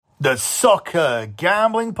The Soccer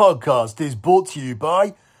Gambling Podcast is brought to you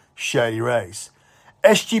by Shady Rays.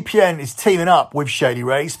 SGPN is teaming up with Shady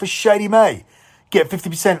Rays for Shady May. Get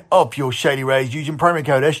 50% off your Shady Rays using promo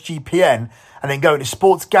code SGPN and then go to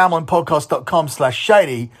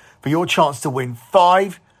sportsgamblingpodcast.com/shady for your chance to win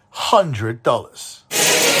 $500.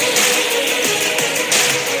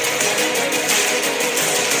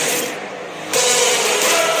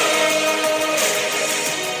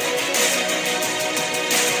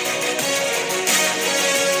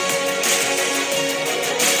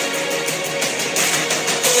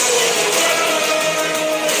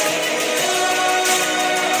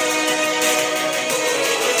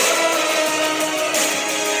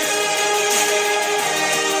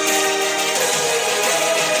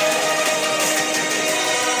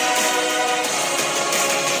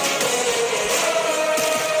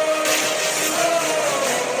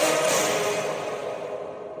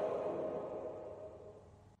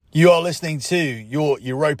 You are listening to your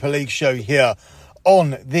Europa League show here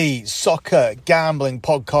on the Soccer Gambling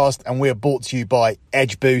Podcast, and we are brought to you by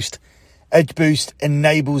Edge Boost. Edge Boost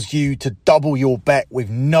enables you to double your bet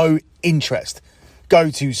with no interest.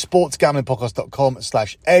 Go to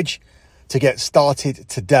sportsgamblingpodcast.com/edge to get started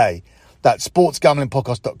today. That's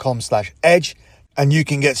sportsgamblingpodcast.com/edge, and you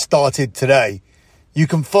can get started today. You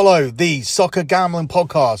can follow the Soccer Gambling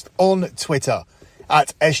Podcast on Twitter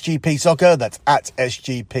at SGP Soccer. That's at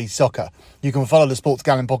SGP Soccer. You can follow the Sports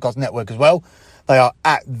Gambling Podcast Network as well. They are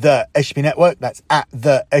at the SGP Network. That's at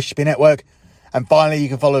the SGP Network. And finally, you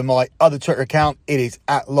can follow my other Twitter account. It is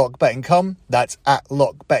at LockBettingCom. That's at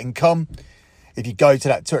LockBettingCom. If you go to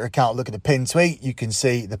that Twitter account, look at the pinned tweet, you can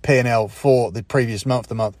see the P&L for the previous month,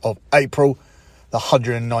 the month of April, the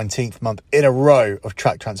 119th month in a row of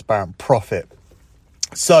track transparent profit.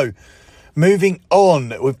 So, moving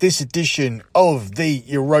on with this edition of the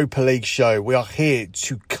Europa League show, we are here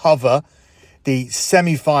to cover the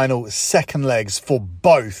semi-final second legs for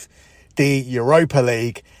both the Europa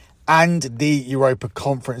League and the Europa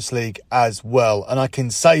Conference League as well. And I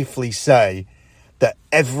can safely say that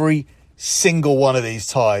every single one of these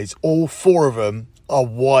ties, all four of them, are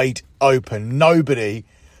wide open. Nobody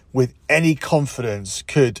with any confidence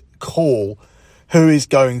could call who is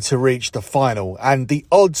going to reach the final. And the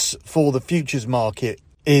odds for the futures market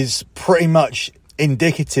is pretty much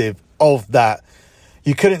indicative of that.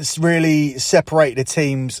 You couldn't really separate the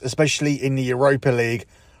teams, especially in the Europa League,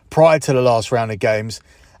 prior to the last round of games,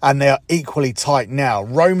 and they are equally tight now.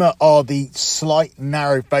 Roma are the slight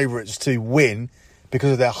narrow favourites to win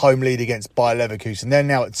because of their home lead against Bayer Leverkusen. They're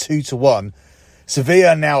now at 2-1. Sevilla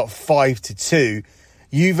are now at 5-2.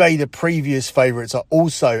 Juve, the previous favourites, are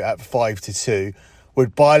also at 5-2,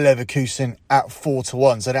 with Bayer Leverkusen at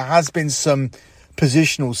 4-1. So there has been some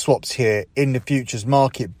positional swaps here in the futures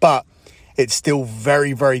market, but it's still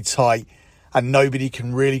very, very tight, and nobody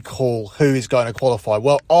can really call who is going to qualify.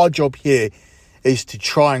 Well, our job here is to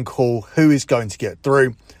try and call who is going to get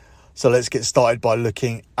through. So let's get started by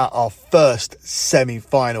looking at our first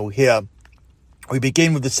semi-final here. We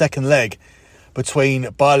begin with the second leg between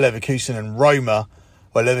Bayer Leverkusen and Roma,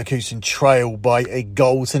 where Leverkusen trail by a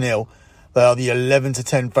 0-0. They are the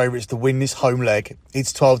 11-10 favourites to win this home leg.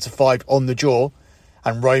 It's 12-5 on the draw,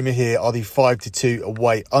 and Roma here are the 5-2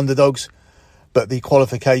 away underdogs. But the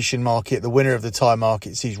qualification market, the winner of the tie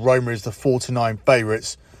market, sees Roma as the 4-9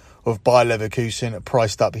 favourites, with Bayer Leverkusen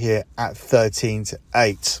priced up here at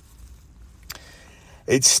 13-8.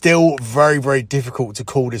 It's still very, very difficult to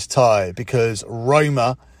call this tie because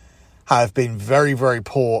Roma have been very, very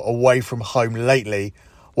poor away from home lately,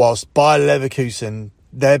 whilst Bayer Leverkusen,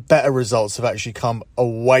 their better results have actually come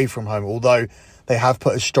away from home, although they have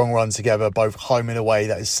put a strong run together, both home and away,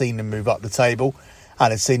 that has seen them move up the table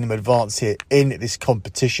and has seen them advance here in this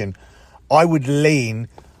competition. I would lean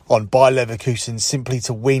on Bayer Leverkusen simply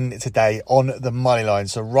to win today on the money line.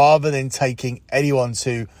 So rather than taking anyone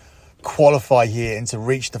to qualify here and to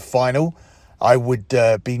reach the final, I would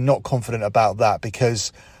be not confident about that,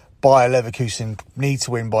 because Bayer Leverkusen need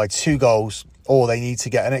to win by 2 goals, or they need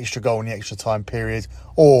to get an extra goal in the extra time period,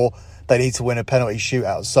 or they need to win a penalty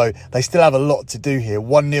shootout. So they still have a lot to do here.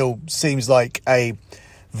 1-0 seems like a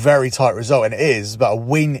very tight result, and it is, but a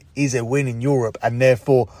win is a win in Europe, and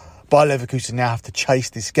therefore Bayer Leverkusen now have to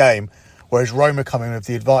chase this game, whereas Roma come in with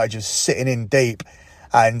the advantage of sitting in deep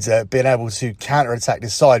and being able to counter-attack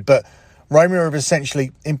this side. But Roma have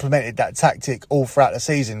essentially implemented that tactic all throughout the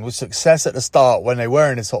season, with success at the start when they were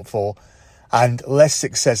in the top four, and less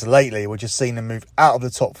success lately, which has seen them move out of the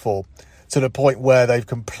top four to the point where they've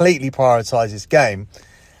completely prioritised this game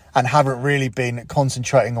and haven't really been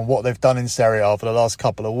concentrating on what they've done in Serie A for the last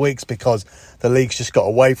couple of weeks because the league's just got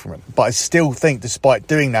away from them. But I still think, despite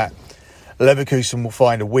doing that, Leverkusen will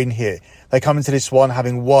find a win here. They come into this one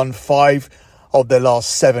having won 5 of their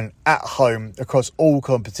last 7 at home across all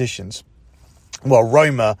competitions. While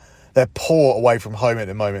Roma, they're poor away from home at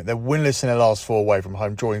the moment. They're winless in their last 4 away from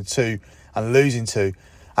home, drawing 2 and losing 2.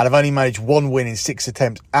 And have only managed 1 win in 6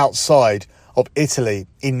 attempts outside of Italy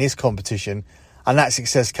in this competition. And that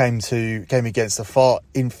success came against a far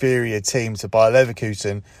inferior team to Bayer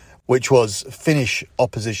Leverkusen, which was Finnish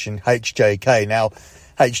opposition HJK. Now,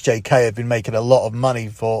 HJK have been making a lot of money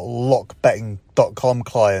for lockbetting.com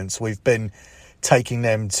clients. We've been taking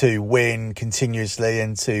them to win continuously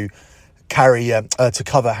and to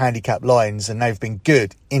cover handicap lines, and they've been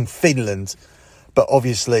good in Finland. But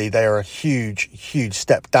obviously, they are a huge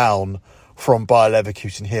step down from Bayer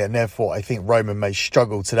Leverkusen here, and therefore I think Roma may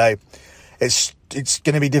struggle today. It's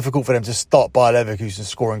going to be difficult for them to stop Bayer Leverkusen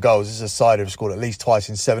scoring goals. This is a side who have scored at least twice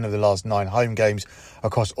in 7 of the last 9 home games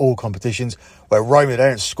across all competitions, where Roma, they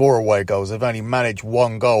don't score away goals. They've only managed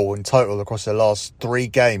 1 goal in total across their last 3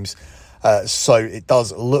 games. So it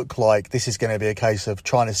does look like this is going to be a case of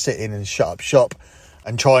trying to sit in and shut up shop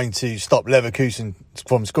and trying to stop Leverkusen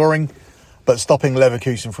from scoring. But stopping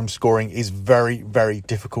Leverkusen from scoring is very, very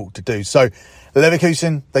difficult to do. So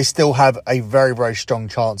Leverkusen, they still have a very, very strong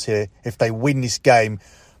chance here. If they win this game,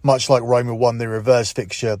 much like Roma won the reverse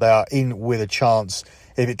fixture, they are in with a chance.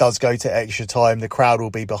 If it does go to extra time, the crowd will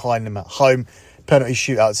be behind them at home. Penalty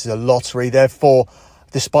shootouts is a lottery. Therefore,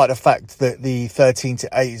 despite the fact that the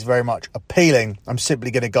 13-8 is very much appealing, I'm simply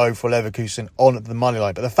going to go for Leverkusen on the money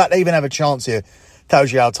line. But the fact they even have a chance here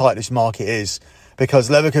tells you how tight this market is, because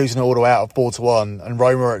Leverkusen are all the way out of 4-1 and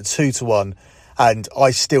Roma are at 2-1. And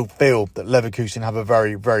I still feel that Leverkusen have a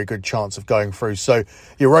very, very good chance of going through. So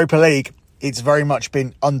Europa League, it's very much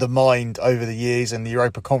been undermined over the years, and the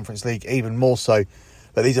Europa Conference League even more so.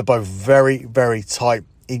 But these are both very, very tight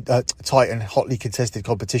and hotly contested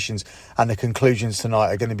competitions, and the conclusions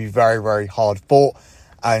tonight are going to be very, very hard fought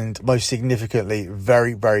and most significantly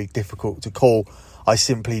very, very difficult to call. I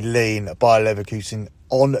simply lean Bayer Leverkusen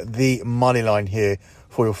on the money line here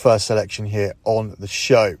for your first selection here on the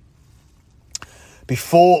show.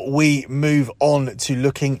 Before we move on to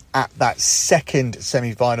looking at that second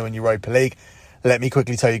semi-final in Europa League, let me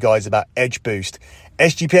quickly tell you guys about Edge Boost.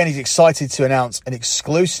 SGPN is excited to announce an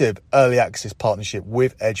exclusive early access partnership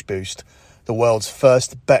with Edge Boost, the world's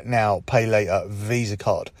first bet now, pay later Visa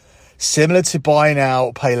card. Similar to buy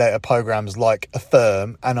now, pay later programs like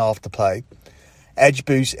Affirm and Afterpay, Edge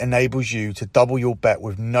Boost enables you to double your bet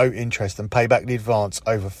with no interest and pay back the advance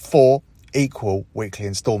over 4 equal weekly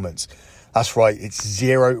installments. That's right, it's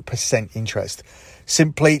 0% interest.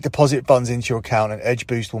 Simply deposit funds into your account and Edge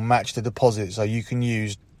Boost will match the deposit, so you can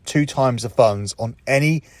use 2 times the funds on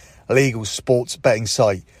any legal sports betting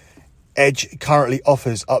site. Edge currently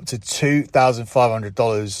offers up to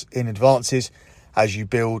 $2,500 in advances as you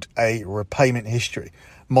build a repayment history.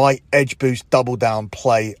 My Edge Boost double down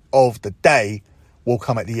play of the day will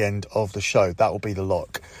come at the end of the show. That will be the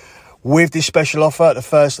lock. With this special offer, the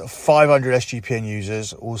first 500 SGPN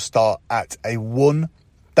users will start at a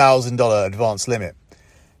 $1,000 advance limit.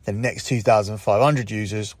 The next 2,500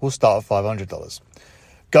 users will start at $500.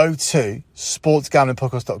 Go to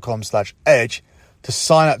sportsgamblingpodcast.com/edge to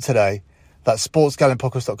sign up today. That's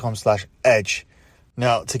sportsgamblingpodcast.com/edge.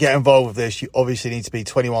 Now, to get involved with this, you obviously need to be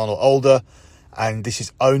 21 or older, and this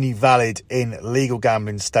is only valid in legal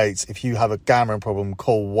gambling states. If you have a gambling problem,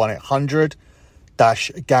 call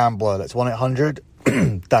 1-800-GAMBLER. That's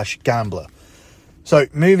 1-800-GAMBLER. So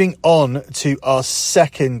moving on to our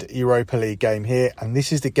second Europa League game here, and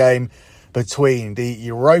this is the game between the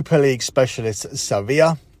Europa League specialists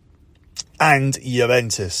Sevilla and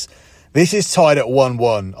Juventus. This is tied at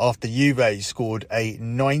 1-1 after Juve scored a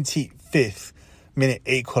 95th minute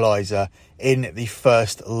equaliser in the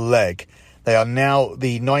first leg. They are now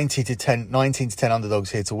the 19 to 10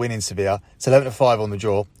 underdogs here to win in Sevilla. It's 11-5 on the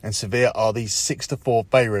draw, and Sevilla are the 6-4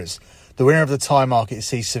 favourites. The winner of the tie market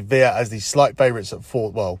sees Sevilla as the slight favourites at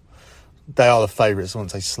 4. Well, they are the favourites, I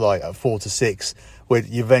won't say slight, at 4-6,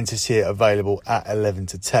 with Juventus here available at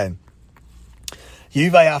 11-10.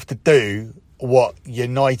 Juve have to do what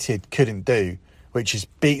United couldn't do, which is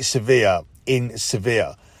beat Sevilla in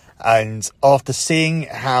Sevilla. And after seeing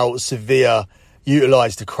how Sevilla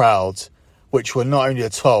utilised the crowd, which were not only the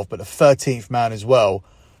 12th but the 13th man as well,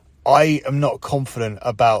 I am not confident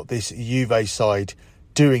about this Juve side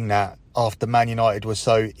doing that after Man United were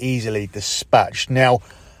so easily dispatched. Now,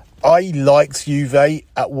 I liked Juve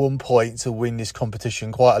at one point to win this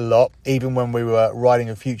competition quite a lot, even when we were riding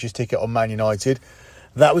a futures ticket on Man United.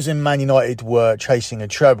 That was when Man United were chasing a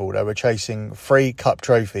treble. They were chasing 3 cup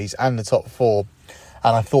trophies and the top 4.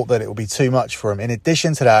 And I thought that it would be too much for them. In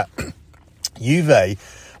addition to that, Juve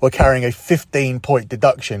were carrying a 15-point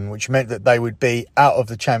deduction, which meant that they would be out of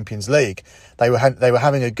the Champions League. They were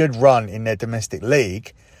having a good run in their domestic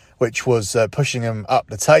league, which was pushing them up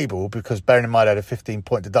the table, because bearing in mind they had a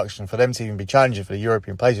 15-point deduction, for them to even be challenging for the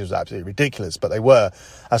European places was absolutely ridiculous. But they were.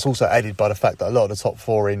 That's also aided by the fact that a lot of the top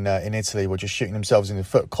 4 in Italy were just shooting themselves in the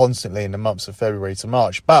foot constantly in the months of February to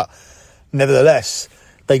March. But nevertheless,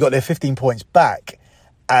 they got their 15 points back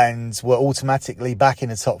and were automatically back in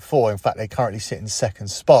the top 4. In fact, they currently sit in second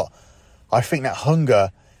spot. I think that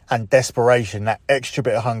hunger and desperation, that extra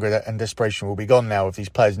bit of hunger and desperation will be gone now with these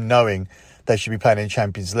players knowing they should be playing in the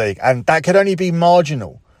Champions League. And that could only be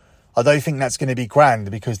marginal. I don't think that's going to be grand,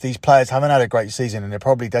 because these players haven't had a great season and they're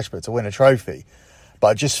probably desperate to win a trophy. But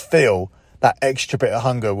I just feel that extra bit of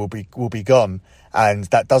hunger will be gone. And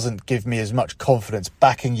that doesn't give me as much confidence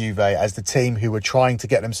backing Juve as the team who were trying to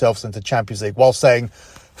get themselves into Champions League while saying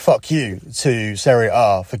fuck you to Serie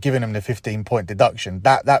A for giving them the 15-point deduction.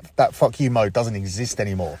 That fuck you mode doesn't exist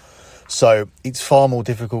anymore. So it's far more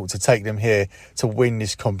difficult to take them here to win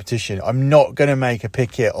this competition. I'm not going to make a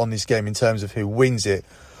pick here on this game in terms of who wins it.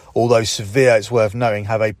 Although Sevilla, it's worth noting,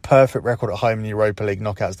 have a perfect record at home in the Europa League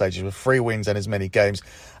knockout stages with 3 wins and as many games.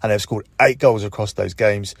 And they've scored 8 goals across those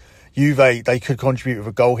games. Juve, they could contribute with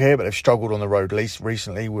a goal here, but they've struggled on the road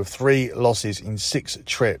recently with 3 losses in 6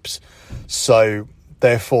 trips. So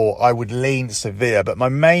therefore, I would lean Sevilla. But my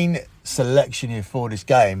main selection here for this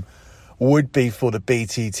game would be for the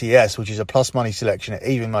BTTS, which is a plus money selection at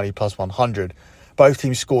even money plus 100. Both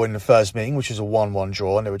teams scored in the first meeting, which was a 1-1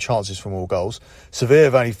 draw, and there were chances for more goals. Sevilla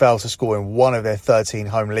have only failed to score in 1 of their 13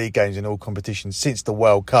 home league games in all competitions since the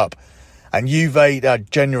World Cup. And Juve, they're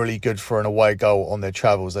generally good for an away goal on their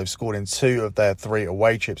travels. They've scored in 2 of their 3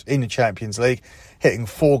 away trips in the Champions League, hitting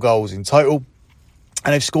 4 goals in total.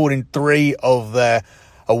 And they've scored in 3 of their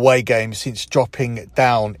away games since dropping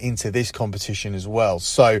down into this competition as well.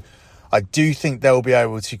 So I do think they'll be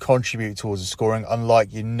able to contribute towards the scoring,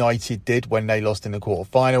 unlike United did when they lost in the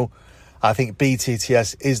quarter-final. I think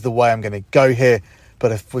BTTS is the way I'm going to go here.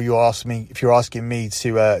 But if you're asking me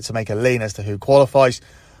to make a lean as to who qualifies,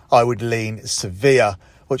 I would lean Sevilla,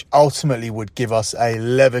 which ultimately would give us a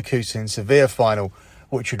Leverkusen-Sevilla final,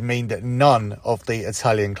 which would mean that none of the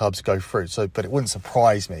Italian clubs go through. But it wouldn't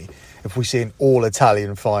surprise me if we see an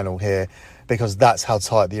all-Italian final here, because that's how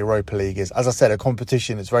tight the Europa League is. As I said, a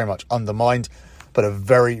competition that's very much undermined, but a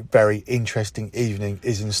very, very interesting evening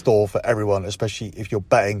is in store for everyone, especially if you're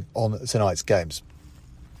betting on tonight's games.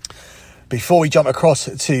 Before we jump across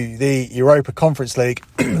to the Europa Conference League,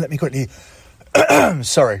 let me quickly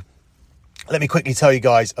tell you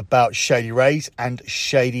guys about Shady Rays and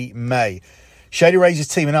Shady May. Shady Rays is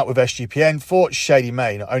teaming up with SGPN for Shady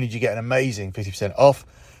May. Not only do you get an amazing 50% off,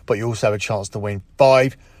 but you also have a chance to win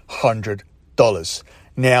 $500.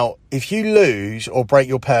 Now, if you lose or break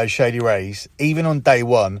your pair of Shady Rays, even on day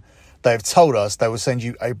one, they've told us they will send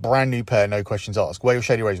you a brand new pair, no questions asked. Wear your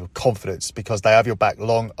Shady Rays with confidence, because they have your back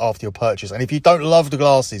long after your purchase. And if you don't love the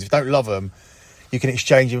glasses, if you don't love them, you can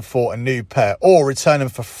exchange them for a new pair or return them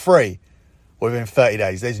for free within 30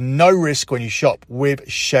 days. There's no risk when you shop with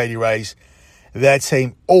Shady Rays. Their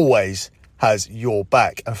team always has your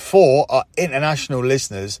back. And for our international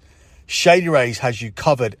listeners, Shady Rays has you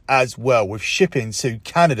covered as well, with shipping to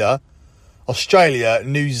Canada, Australia,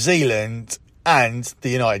 New Zealand and the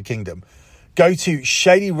United Kingdom. Go to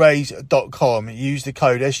shadyrays.com, use the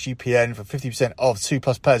code SGPN for 50% off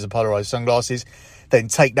 2+ pairs of polarized sunglasses. Then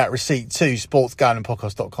take that receipt to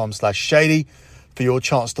sportsgamblingpodcast.com/shady for your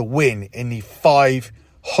chance to win in the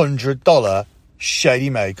 $500 Shady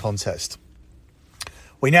May contest.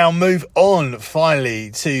 We now move on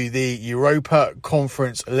finally to the Europa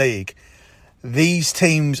Conference League. These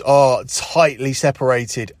teams are tightly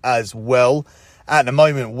separated as well. At the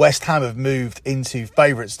moment, West Ham have moved into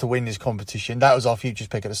favourites to win this competition. That was our futures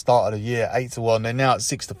pick at the start of the year, 8-1. They're now at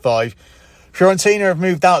 6-5. Fiorentina have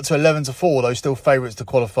moved out to 11-4, though still favourites to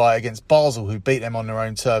qualify against Basel, who beat them on their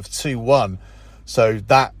own turf 2-1. So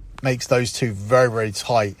that makes those two very, very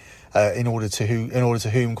tight. In order to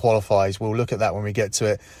whom qualifies. We'll look at that when we get to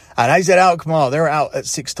it. And AZ Alkmaar, they're out at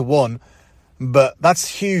 6-1, but that's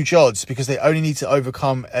huge odds because they only need to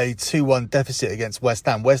overcome a 2-1 deficit against West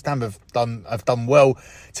Ham. West Ham have done well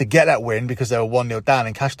to get that win because they were 1-0 down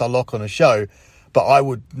and cashed our lock on the show. But I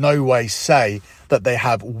would no way say that they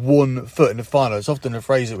have 1 foot in the final. It's often a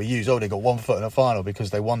phrase that we use, they got 1 foot in the final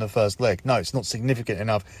because they won the first leg. No, it's not significant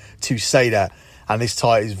enough to say that. And this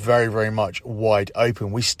tie is very, very much wide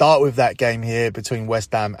open. We start with that game here between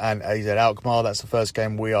West Ham and AZ Alkmaar. That's the first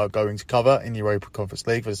game we are going to cover in the Europa Conference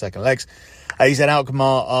League for the second legs. AZ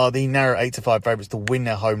Alkmaar are the narrow 8-5 favourites to win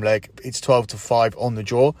their home leg. It's 12-5 on the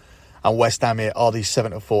draw. And West Ham here are the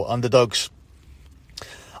 7-4 underdogs.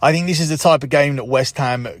 I think this is the type of game that West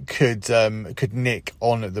Ham could nick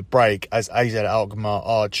on the break, as AZ Alkmaar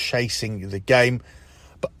are chasing the game.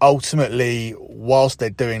 But ultimately, whilst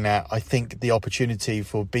they're doing that, I think the opportunity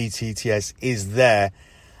for BTTS is there.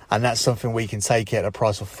 And that's something we can take at a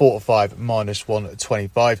price of 4-5 minus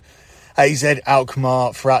 125. AZ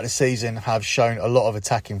Alkmaar throughout the season have shown a lot of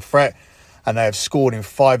attacking threat. And they have scored in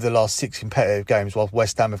 5 of the last 6 competitive games, while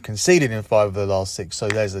West Ham have conceded in 5 of the last 6. So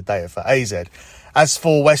there's the data for AZ. As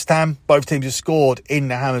for West Ham, both teams have scored in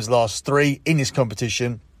the Hammers' last 3 in this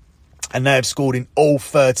competition. And they have scored in all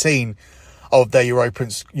 13 of their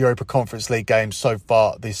Europa Conference League games so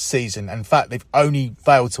far this season. In fact, they've only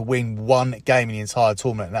failed to win 1 game in the entire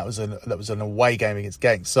tournament, and that was an away game against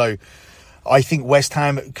Genk. So I think West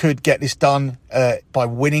Ham could get this done by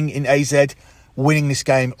winning in AZ, winning this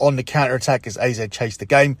game on the counter-attack as AZ chase the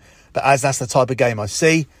game. But as that's the type of game I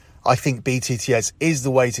see, I think BTTS is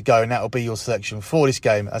the way to go, and that will be your selection for this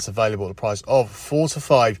game. That's available at the price of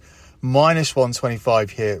 4-5 minus 125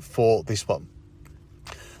 here for this one.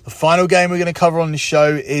 The final game we're going to cover on the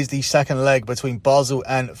show is the second leg between Basel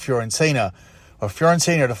and Fiorentina. Well,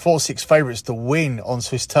 Fiorentina are the 4-6 favourites to win on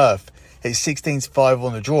Swiss turf. It's 16-5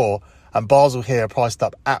 on the draw, and Basel here are priced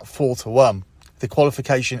up at 4-1. The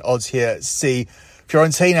qualification odds here see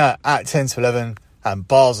Fiorentina at 10-11 and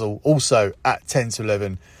Basel also at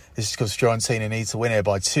 10-11. This is because Fiorentina need to win here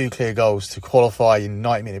by 2 clear goals to qualify in the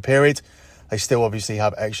 90-minute period. They still obviously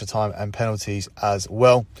have extra time and penalties as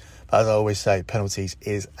well. As I always say, penalties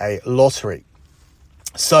is a lottery.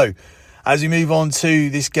 So, as we move on to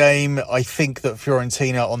this game, I think that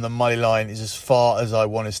Fiorentina on the money line is as far as I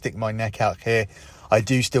want to stick my neck out here. I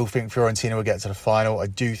do still think Fiorentina will get to the final. I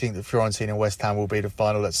do think that Fiorentina and West Ham will be the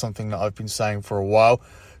final. That's something that I've been saying for a while.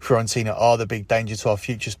 Fiorentina are the big danger to our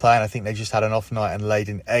futures play, and I think they just had an off night and laid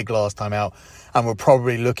an egg last time out, and we're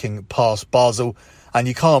probably looking past Basel. And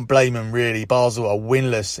you can't blame them, really. Basel are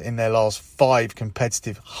winless in their last 5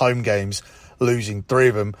 competitive home games, losing 3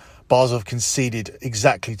 of them. Basel have conceded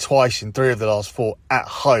exactly twice in 3 of the last 4 at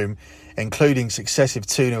home, including successive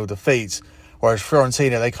 2-0 defeats. Whereas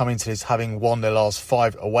Fiorentina, they come into this having won their last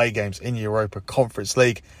 5 away games in the Europa Conference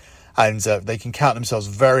League. And they can count themselves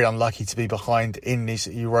very unlucky to be behind in this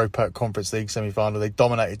Europa Conference League semi-final. They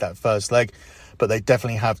dominated that first leg, but they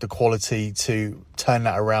definitely have the quality to turn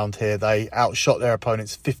that around here. They outshot their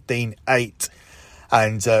opponents 15-8,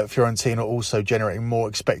 and Fiorentina also generating more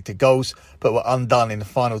expected goals, but were undone in the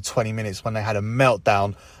final 20 minutes when they had a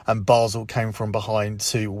meltdown and Basel came from behind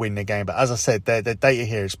to win the game. But as I said, their data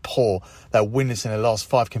here is poor. They're winners in the last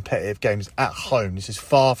 5 competitive games at home. This is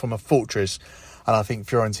far from a fortress, and I think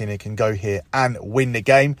Fiorentina can go here and win the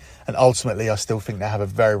game. And ultimately, I still think they have a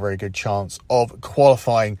very, very good chance of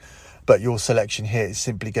qualifying. But your selection here is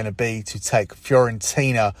simply going to be to take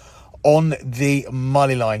Fiorentina on the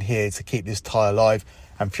money line here to keep this tie alive.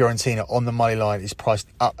 And Fiorentina on the money line is priced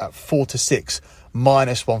up at 4-6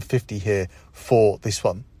 minus 150 here for this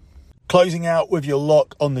one. Closing out with your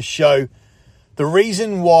lock on the show. The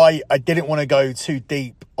reason why I didn't want to go too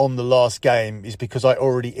deep on the last game is because I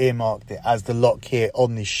already earmarked it as the lock here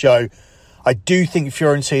on this show. I do think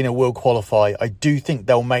Fiorentina will qualify. I do think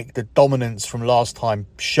they'll make the dominance from last time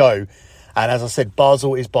show. And as I said,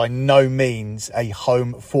 Basel is by no means a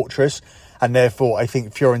home fortress. And therefore, I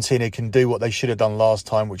think Fiorentina can do what they should have done last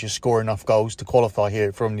time, which is score enough goals to qualify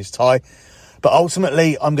here from this tie. But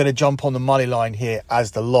ultimately, I'm going to jump on the money line here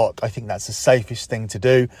as the lock. I think that's the safest thing to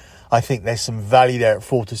do. I think there's some value there at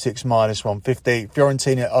 4-6 minus 150.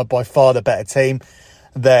 Fiorentina are by far the better team.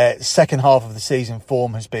 Their second half of the season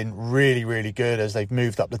form has been really, really good as they've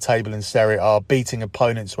moved up the table in Serie A, beating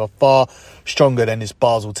opponents who are far stronger than this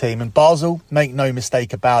Basel team. And Basel, make no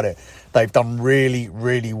mistake about it, they've done really,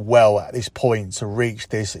 really well at this point to reach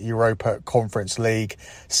this Europa Conference League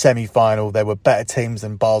semi-final. There were better teams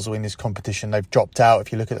than Basel in this competition. They've dropped out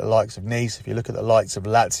if you look at the likes of Nice, if you look at the likes of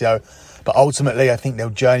Lazio. But ultimately, I think their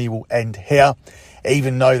journey will end here.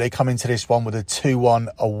 Even though they come into this one with a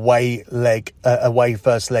 2-1 away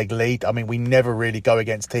first leg lead. I mean, we never really go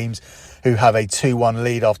against teams who have a 2-1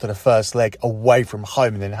 lead after the first leg away from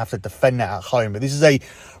home and then have to defend that at home. But this is a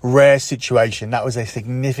rare situation. That was a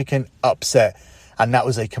significant upset. and that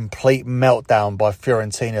was a complete meltdown by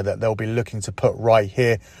Fiorentina that they'll be looking to put right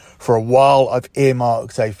here. For a while, I've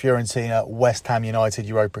earmarked a Fiorentina-West Ham United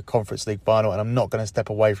Europa Conference League final, and I'm not going to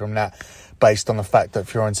step away from that based on the fact that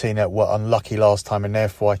Fiorentina were unlucky last time, and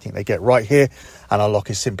therefore I think they get right here, and our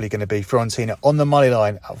lock is simply going to be Fiorentina on the money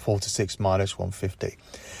line at 4-6 minus 150.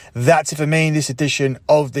 That's it for me in this edition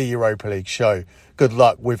of the Europa League show. Good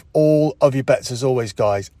luck with all of your bets as always,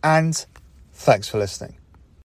 guys, and thanks for listening.